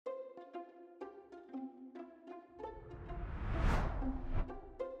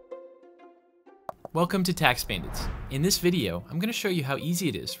Welcome to TaxBandits. In this video, I'm going to show you how easy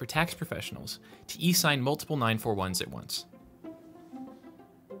it is for tax professionals to e-sign multiple 941s at once.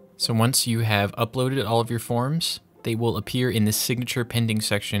 So once you have uploaded all of your forms, they will appear in the signature pending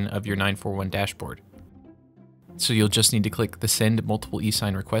section of your 941 dashboard. So you'll just need to click the Send Multiple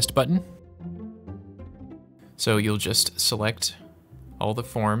e-sign Request button. So you'll just select all the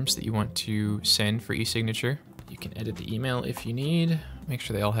forms that you want to send for e-signature. You can edit the email if you need, make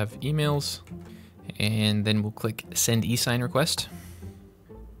sure they all have emails. And then we'll click Send e-sign Request.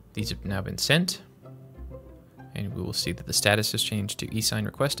 These have now been sent. And we will see that the status has changed to e-sign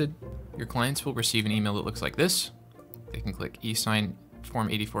requested. Your clients will receive an email that looks like this. They can click e-sign form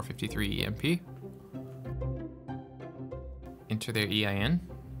 8453 EMP. Enter their EIN.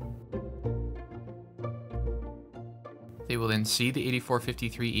 They will then see the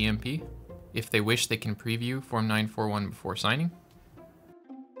 8453 EMP. If they wish, they can preview form 941 before signing.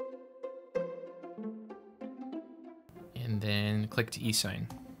 And then click to e-sign.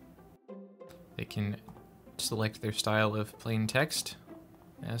 They can select their style of plain text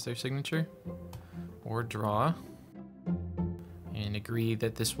as their signature, or draw, and agree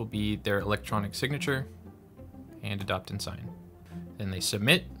that this will be their electronic signature, and adopt and sign. Then they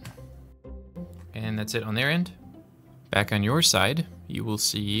submit, and that's it on their end. Back on your side, you will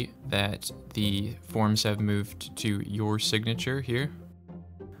see that the forms have moved to your signature here,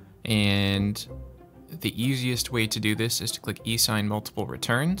 and the easiest way to do this is to click e-sign multiple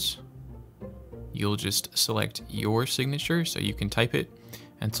returns. You'll just select your signature, so you can type it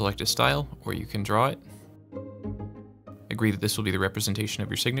and select a style, or you can draw it. Agree that this will be the representation of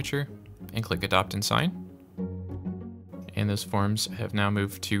your signature, and click adopt and sign. And those forms have now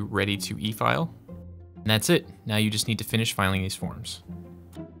moved to ready to e-file. And that's it. Now you just need to finish filing these forms.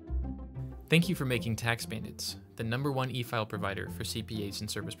 Thank you for making TaxBandits the #1 e-file provider for CPAs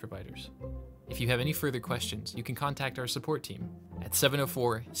and service providers. If you have any further questions, you can contact our support team at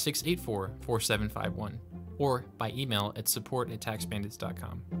 704-684-4751 or by email at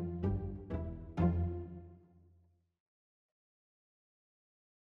support@taxbandits.com.